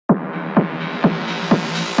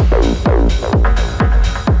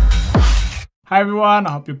Hi everyone,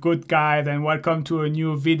 I hope you're good guys and welcome to a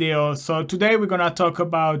new video. So today we're gonna talk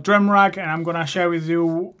about drum rack and I'm gonna share with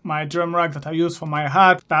you my drum rack that I use for my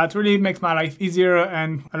hat that really makes my life easier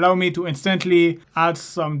and allow me to instantly add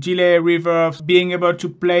some delay, reverbs, being able to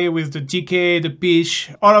play with the decay, the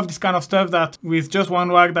pitch, all of this kind of stuff that with just one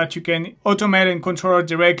rack that you can automate and control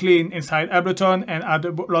directly inside Ableton and add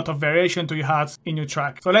a lot of variation to your hats in your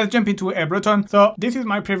track. So let's jump into Ableton. So this is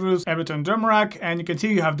my previous Ableton drum rack and you can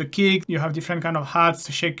see you have the kick, you have different kind of hats,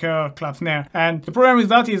 shaker, clap, snare. And the problem with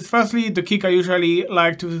that is firstly the kick I usually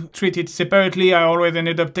like to treat it separately. I always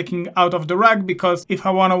ended up taking out of the rack because if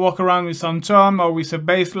I want to walk around with some tom or with a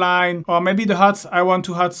bass line or maybe the hats I want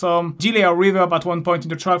to add some delay or reverb at one point in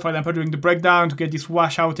the track, for example during the breakdown to get this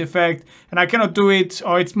wash out effect, and I cannot do it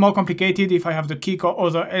or it's more complicated if I have the kick or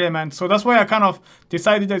other elements. So that's why I kind of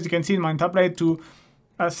decided, as you can see in my template, to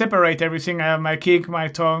separate everything. I have my kick, my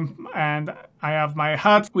tom, and I have my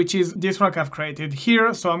hat, which is this rack I've created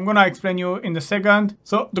here. So I'm gonna explain you in a second.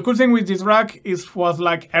 So the cool thing with this rack was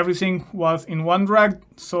like everything was in one rack.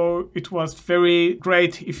 So it was very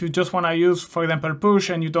great if you just wanna use, for example,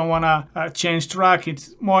 push and you don't wanna change track.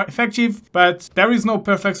 It's more effective, but there is no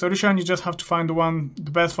perfect solution. You just have to find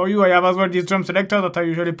the best for you. I have as well this drum selector that I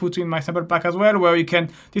usually put in my sample pack as well, where you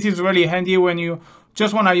can, this is really handy when you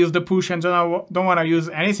just wanna use the push and don't wanna use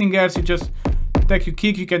anything else. You just take your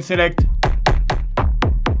kick, you can select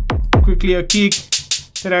quickly a kick,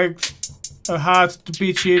 select a hat to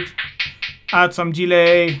pitch it, add some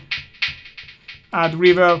delay, add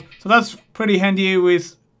reverb. So that's pretty handy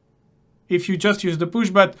with if you just use the push,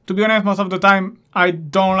 but to be honest, most of the time I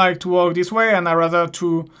don't like to work this way and I rather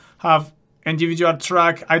to have individual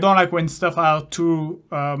track. I don't like when stuff are too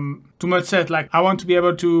much set. Like I want to be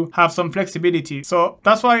able to have some flexibility. So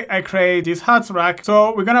that's why I create this hats rack.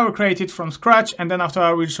 So we're gonna create it from scratch and then after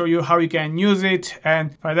I will show you how you can use it.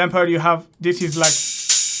 And for example, you have, this is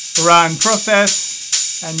like run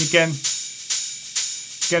process and you can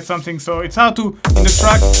get something. So it's hard to, in the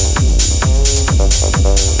track,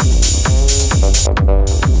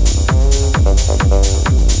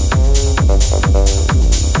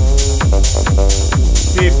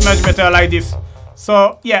 it's much better like this.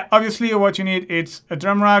 So yeah, obviously what you need is a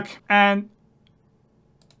drum rack and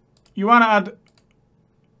you want to add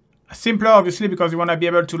a simpler, obviously, because you want to be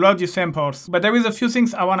able to load your samples. But there is a few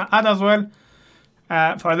things I want to add as well.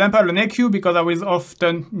 For example, an EQ, because I will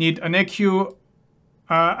often need an EQ.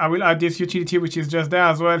 I will add this utility, which is just there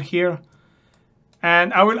as well here.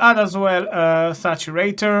 And I will add as well a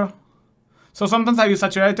saturator. So sometimes I use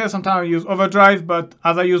saturator, sometimes I use overdrive, but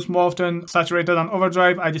as I use more often saturator than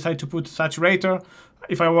overdrive, I decide to put saturator.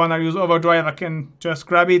 If I want to use overdrive, I can just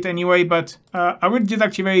grab it anyway, but I will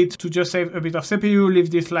deactivate to just save a bit of CPU,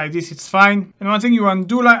 leave this like this, it's fine. And one thing you want to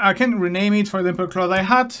do, like I can rename it, for example, close eye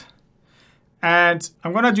hat, and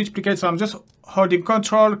I'm going to duplicate, so I'm just holding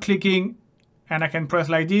control, clicking, and I can press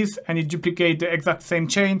like this and it duplicates the exact same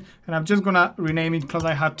chain, and I'm just gonna rename it close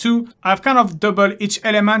eye hat 2. I've kind of doubled each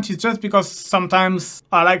element. It's just because sometimes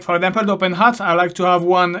I like, for example, the open hats, I like to have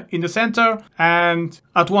one in the center, and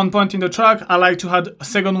at one point in the track I like to add a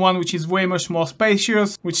second one which is way much more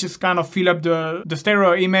spacious, which is kind of fill up the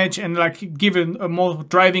stereo image and like give a more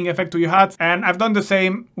driving effect to your hat. And I've done the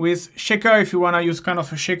same with shaker if you want to use kind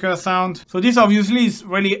of a shaker sound. So this obviously is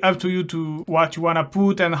really up to you to what you want to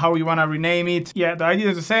put and how you want to rename it. Yeah, the idea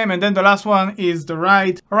is the same. And then the last one is the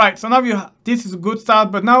ride. All right, so now this is a good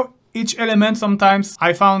start, but now each element, sometimes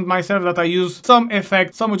I found myself that I use some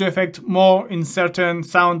audio effect more in certain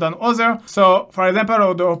sound than other. So for example,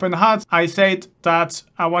 on the open hat, I said that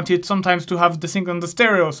I wanted sometimes to have the thing on the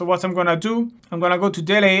stereo. So what I'm gonna do, I'm gonna go to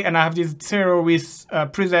delay and I have this stereo with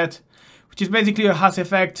preset, which is basically a hat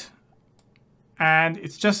effect. And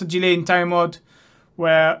it's just a delay in time mode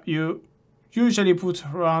where you usually put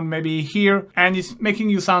around maybe here and it's making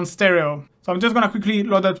you sound stereo. So I'm just gonna quickly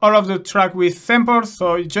load up all of the track with samples.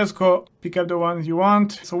 So you just go pick up the ones you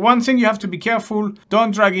want. So one thing you have to be careful,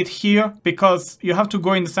 don't drag it here because you have to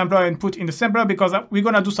go in the sampler and put in the sampler because we're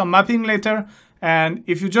gonna do some mapping later. And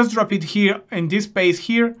if you just drop it here in this space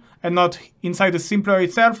here and not inside the sampler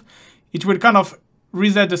itself, it will kind of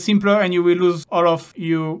reset the sampler and you will lose all of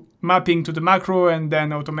your mapping to the macro and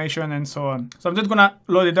then automation and so on. So I'm just gonna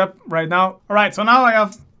load it up right now. All right, so now I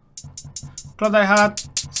have close eye hat,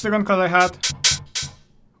 second close eye hat,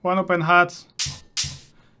 one open hat,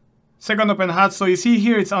 second open hat. So you see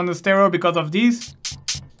here it's on the stereo because of this.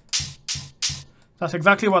 That's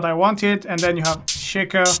exactly what I wanted. And then you have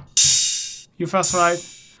shaker, you first right,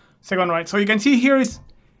 second right. So you can see here it's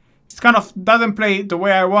kind of doesn't play the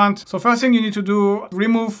way I want. So first thing you need to do,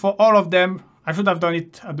 remove for all of them. I should have done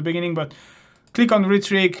it at the beginning, but click on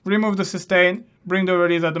retrig, remove the sustain, bring the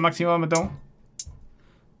release at the maximum down.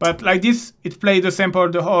 But like this, it plays the sample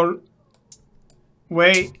the whole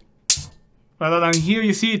way. Rather than here,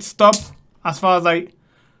 you see it stop as far as I...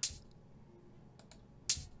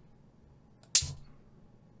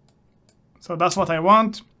 So that's what I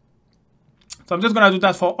want. So I'm just gonna do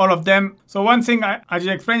that for all of them. So one thing I did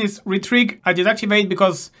explain is retrig. I deactivate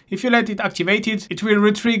because if you let it activated, it will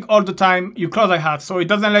retrig all the time you close hi-hat. So it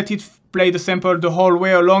doesn't let it play the sample the whole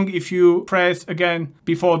way along if you press again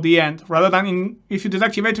before the end. Rather than if you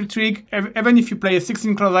deactivate retrig, even if you play a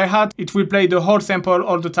 16 close hi-hat, it will play the whole sample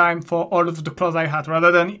all the time for all of the close hi-hat.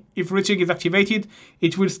 Rather than if retrig is activated,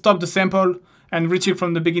 it will stop the sample and retrig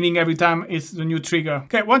from the beginning every time it's the new trigger.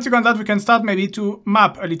 Okay, once you got that, we can start maybe to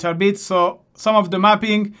map a little bit. So some of the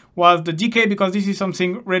mapping was the decay, because this is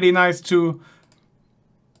something really nice to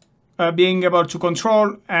being able to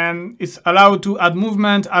control, and it's allowed to add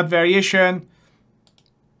movement, add variation.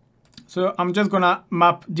 So I'm just gonna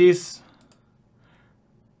map this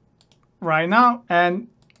right now. And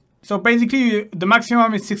so basically the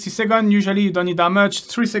maximum is 60 seconds. Usually you don't need that much.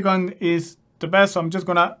 3 seconds is the best. So I'm just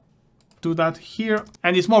gonna do that here.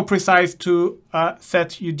 And it's more precise to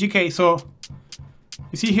set your decay. So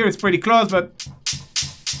you see here it's pretty close, but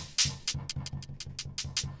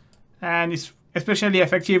and it's especially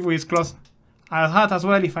effective with close hi-hat as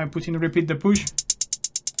well if I put in repeat the push.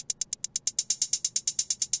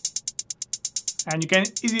 And you can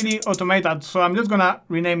easily automate that. So I'm just gonna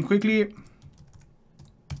rename quickly.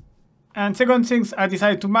 And second things I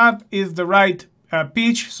decided to map is the right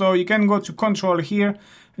pitch. So you can go to control here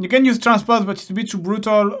and you can use transpose, but it's a bit too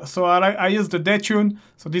brutal. So I use the detune.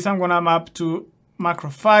 So this I'm gonna map to macro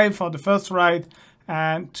 5 for the first ride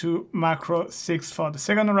and to macro 6 for the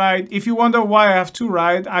second ride. If you wonder why I have 2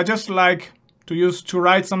 rides, I just like to use 2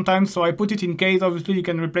 rides sometimes, so I put it in case. Obviously you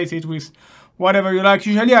can replace it with whatever you like.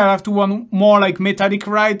 Usually I have to one more like metallic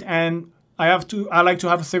ride, and I like to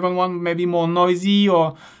have a second one maybe more noisy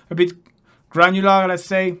or a bit granular, let's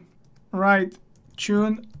say. Right,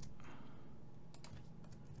 tune,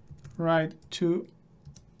 right to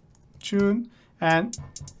tune, and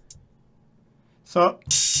so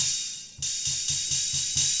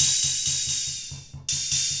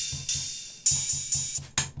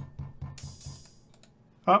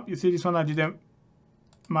oh, you see this one I didn't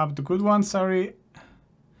map the good one, sorry.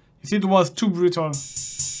 You see it was too brutal.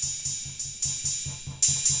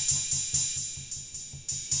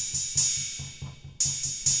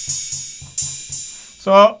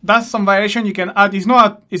 So that's some variation you can add. It's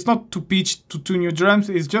not to pitch to tune your drums,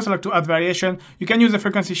 it's just like to add variation. You can use a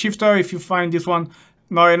frequency shifter if you find this one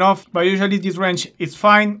not enough, but usually this range is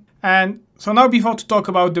fine. And so now before to talk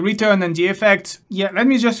about the return and the effect, yeah, let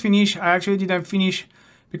me just finish. I actually didn't finish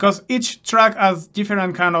because each track has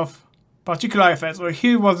different kind of particular effects. So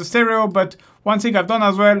here was the stereo, but one thing I've done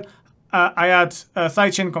as well, I add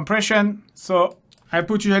sidechain compression. So I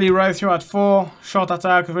put usually ratio at 4, short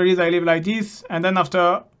attack, release I leave like this, and then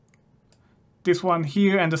after this one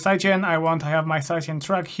here and the sidechain, I have my sidechain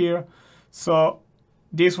track here. So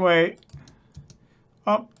this way,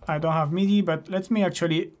 oh, I don't have MIDI, but let me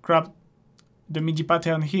actually grab the MIDI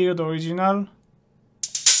pattern here, the original.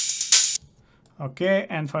 Okay,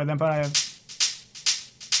 and for example, I have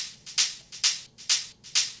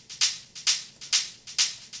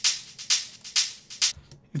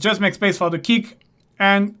it just makes space for the kick.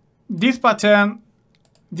 And this pattern,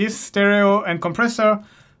 this stereo and compressor,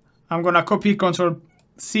 I'm gonna copy Control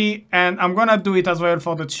C, and I'm gonna do it as well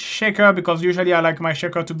for the shaker, because usually I like my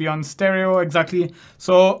shaker to be on stereo exactly.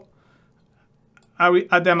 So I will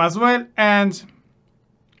add them as well, and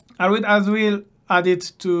I will as well add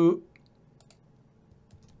it to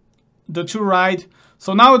the 2 ride.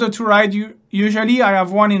 So now the 2 ride, usually I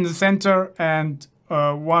have one in the center and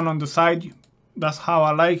one on the side. That's how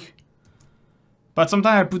I like. But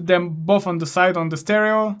sometimes I put them both on the side on the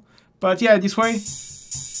stereo. But yeah, this way.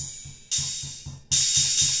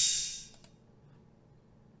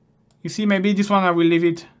 You see, maybe this one I will leave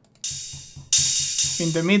it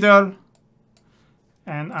in the middle.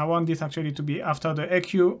 And I want this actually to be after the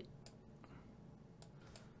EQ.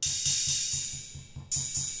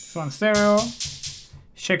 This one stereo.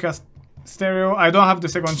 Shaker stereo. I don't have the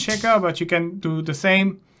second shaker, but you can do the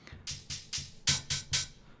same.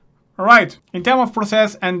 Alright, in terms of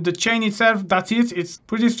process and the chain itself, that's it. It's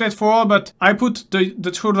pretty straightforward, but I put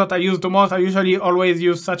the tools that I use the most. I usually always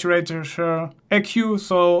use saturator, EQ,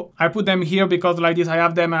 so I put them here because like this I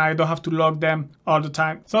have them and I don't have to log them all the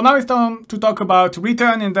time. So now it's time to talk about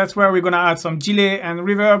return, and that's where we're gonna add some delay and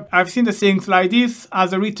reverb. I've seen the things like this.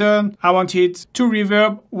 As a return, I want it 2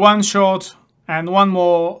 reverb, 1 short, and one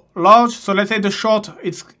more large. So let's say the short,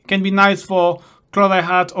 it can be nice for close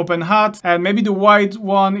hi-hat, open hat, and maybe the wide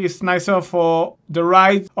one is nicer for the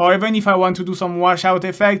ride, or even if I want to do some washout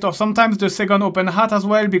effect, or sometimes the second open hat as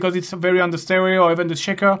well, because it's very on the stereo, or even the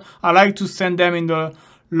shaker. I like to send them in the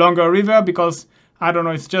longer reverb because, I don't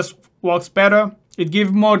know, it just works better. It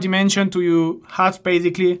gives more dimension to your hats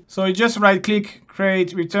basically. So you just right click,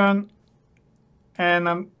 create, return, and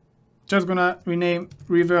I'm just gonna rename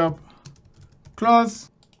reverb close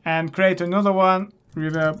and create another one,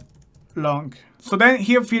 reverb long. So then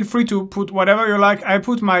here, feel free to put whatever you like. I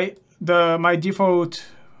put my default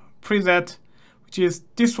preset, which is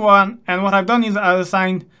this one. And what I've done is I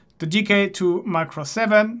assigned the decay to macro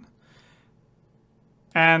 7.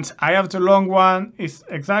 And I have the long one. It's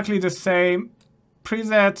exactly the same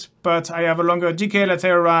preset, but I have a longer decay, let's say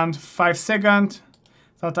around 5 seconds,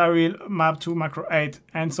 that I will map to macro 8.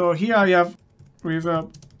 And so here I have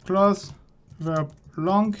reverb close, reverb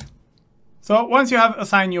long. So once you have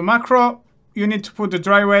assigned your macro, you need to put the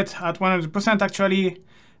dry wet at 100% actually.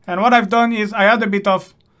 And what I've done is I add a bit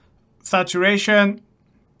of saturation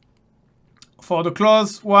for the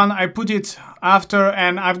close one. I put it after,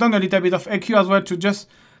 and I've done a little bit of EQ as well to just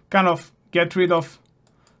kind of get rid of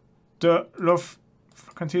the low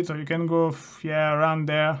frequency. So you can go, yeah, around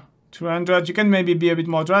there, 200. You can maybe be a bit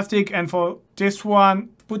more drastic. And for this one,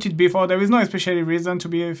 put it before. There is no especially reason to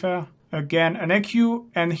be fair. Again, an EQ.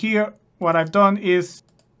 And here, what I've done is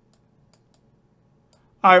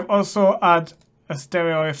I've also add a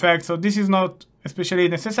stereo effect. So this is not especially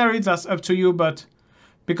necessary, that's up to you, but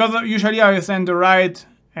because usually I send the ride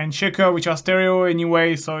and shaker, which are stereo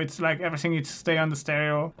anyway, so it's like everything is stay on the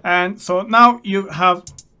stereo. And so now you have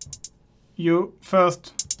you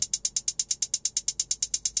first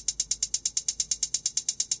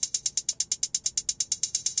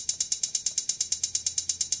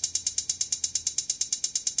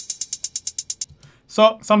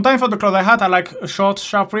So sometimes for the close hi-hat, I like a short,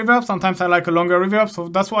 sharp reverb. Sometimes I like a longer reverb. So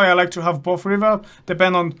that's why I like to have both reverb,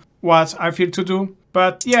 depending on what I feel to do.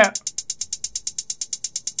 But yeah,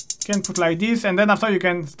 you can put like this. And then after you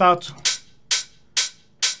can start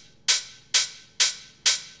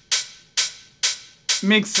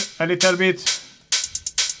mix a little bit.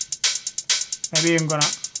 Maybe I'm gonna.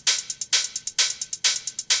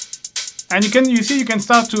 And you see, you can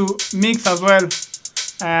start to mix as well.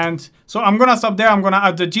 And so I'm gonna stop there. I'm gonna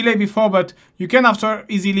add the delay before, but you can after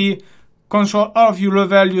easily control all of your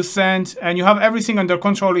level you send, and you have everything under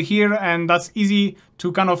control here, and that's easy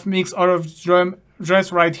to kind of mix all of drum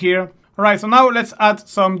just right here. All right, so now let's add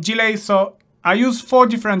some delay. So I use 4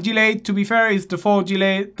 different delay. To be fair, it's the 4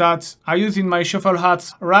 delay that I use in my shuffle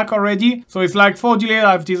hats rack already. So it's like 4 delay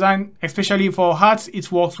I've designed especially for hats.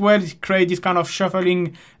 It works well. It creates this kind of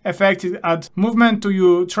shuffling effect. It adds movement to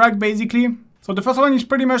your track basically. So the first one is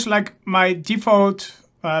pretty much like my default.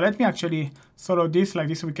 Let me actually solo this like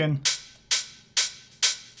this. We can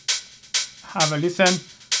have a listen.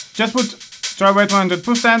 Just put dry wet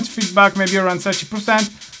 100%, feedback maybe around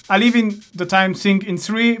 30%. I leave in the time sync in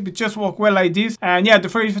 3, but just work well like this. And yeah, the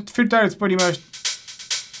filter is pretty much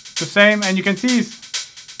the same. And you can see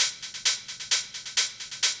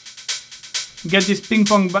get this ping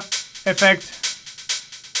pong effect.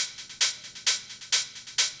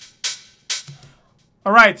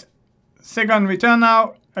 All right, second return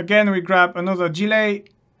now. Again, we grab another delay.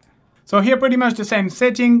 So here pretty much the same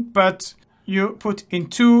setting, but you put in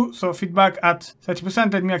 2, so feedback at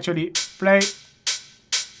 30%. Let me actually play.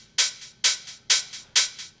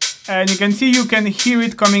 And you can see, you can hear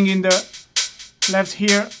it coming in the left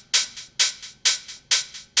here.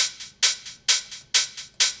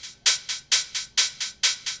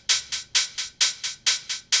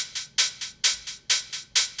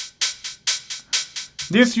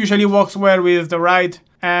 This usually works well with the ride.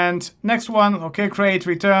 And next one, okay, create,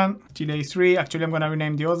 return, delay 3. Actually, I'm gonna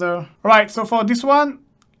rename the other. All right, so for this one,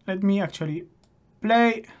 let me actually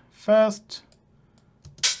play first.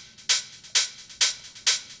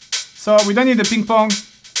 So we don't need the ping pong.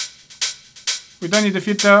 We don't need the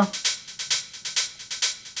filter.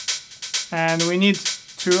 And we need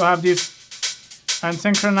to have this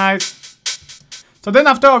unsynchronized. So then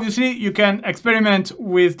after, obviously, you can experiment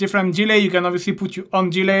with different delay. You can obviously put your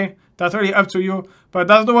own delay. That's really up to you. But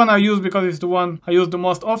that's the one I use because it's the one I use the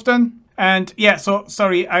most often. And yeah, so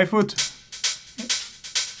sorry, I put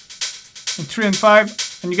in 3 and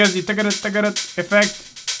 5. And you get the tagada effect.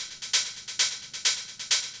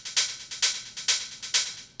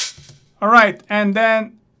 All right, and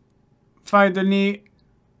then finally,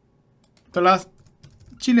 the last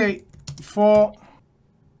delay 4.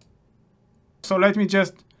 So let me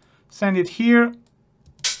just send it here.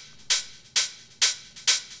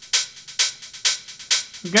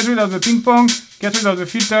 get rid of the ping pong, get rid of the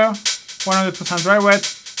filter, 100% dry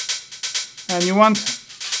wet, and you want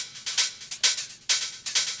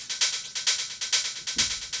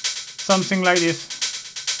something like this.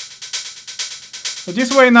 So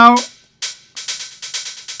this way now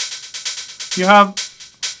you have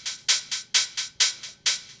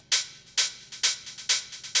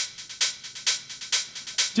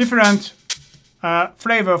different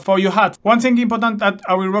flavor for your hat. One thing important that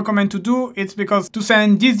I will recommend to do, it's because to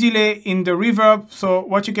send this delay in the reverb. So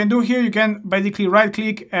what you can do here, you can basically right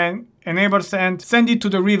click and enable send it to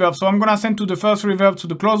the reverb. So I'm gonna send to the first reverb, to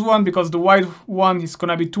the close one, because the wide one is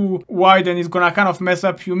gonna be too wide and it's gonna kind of mess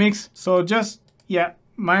up your mix. So just, yeah,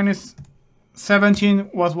 minus 17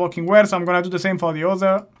 was working well, so I'm gonna do the same for the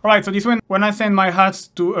other. Alright, so this one, when I send my hats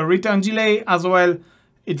to a return delay as well,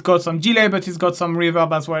 it's got some delay, but it's got some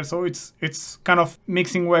reverb as well, so it's kind of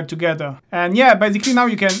mixing well together. And yeah, basically now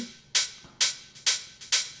you can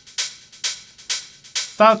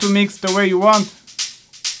start to mix the way you want.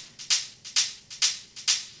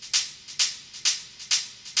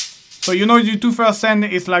 So you know you do first send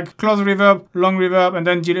is like close reverb, long reverb, and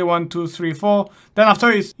then delay 1, 2, 3, 4. Then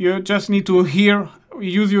after is you just need to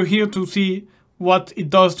use your ear to see what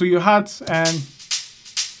it does to your hats, and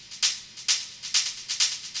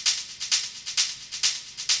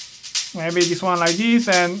maybe this one like this,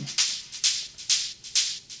 and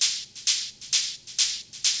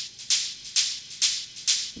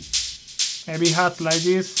maybe hats like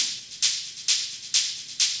this,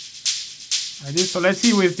 like this. So let's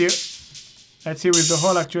see with the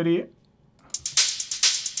whole actually.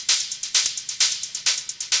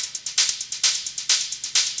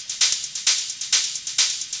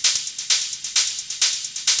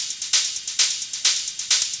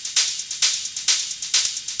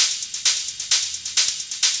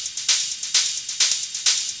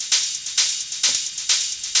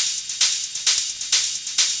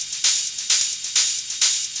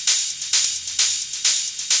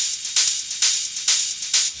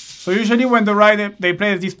 So usually when the ride they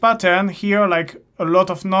play this pattern here, like a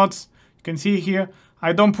lot of notes, you can see here,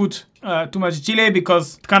 I don't put too much delay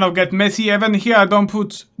because it kind of get messy. Even here I don't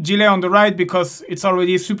put delay on the ride because it's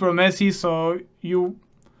already super messy, so you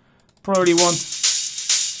probably won't.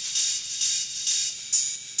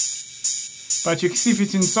 But you can see if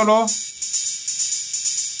it's in solo.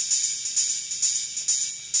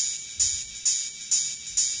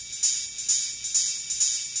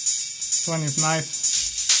 This one is nice.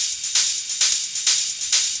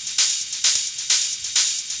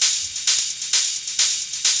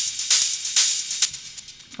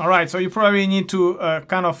 Alright, so you probably need to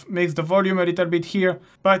kind of mix the volume a little bit here.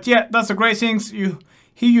 But yeah, that's the great things. Here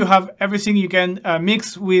you have everything you can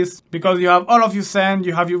mix with, because you have all of your send,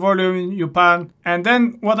 you have your volume, your pan. And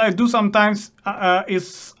then what I do sometimes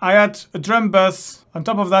is I add a DrumBus on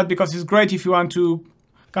top of that, because it's great if you want to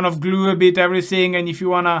kind of glue a bit everything, and if you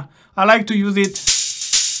wanna, I like to use it.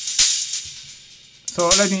 So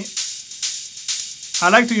I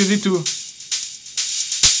like to use it to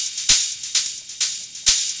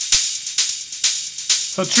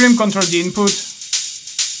trim control the input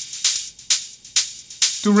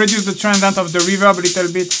to reduce the transient of the reverb a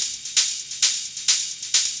little bit.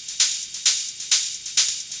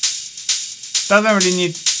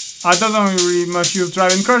 I doesn't really much use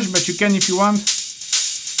drive and crush, but you can if you want.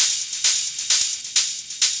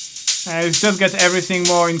 And it's just get everything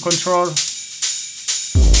more in control.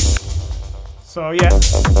 So yeah.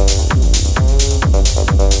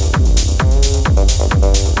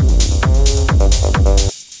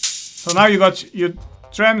 So now you got your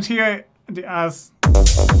drums here as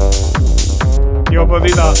the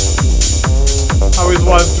opposite of how it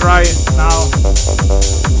was dry now.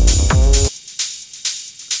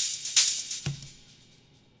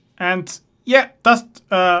 And yeah, that's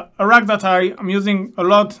a rack that I'm using a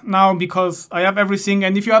lot now because I have everything.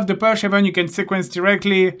 And if you have the Perch even, you can sequence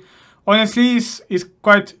directly. Honestly, it's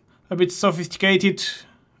quite a bit sophisticated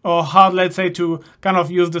or hard, let's say, to kind of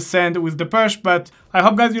use the send with the Perch. But I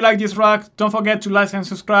hope guys you like this rack. Don't forget to like and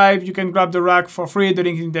subscribe. You can grab the rack for free, the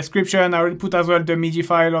link in the description. I will put as well the MIDI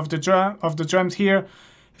file of the drums here.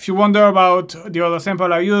 If you wonder about the other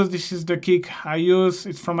sample I use, this is the kick I use.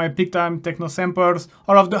 It's from my peak time Techno samples.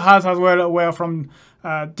 All of the hats as well were from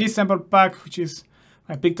this sample pack, which is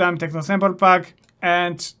my peak time Techno sample pack.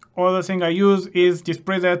 And other thing I use is this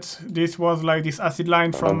preset. This was like this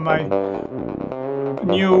Acidline from my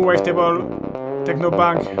new wavetable Techno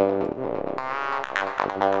bank.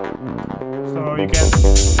 So you can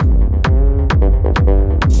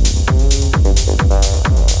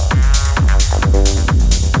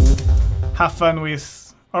have fun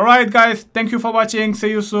with Alright guys, thank you for watching.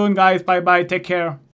 See you soon guys. Bye bye. Take care.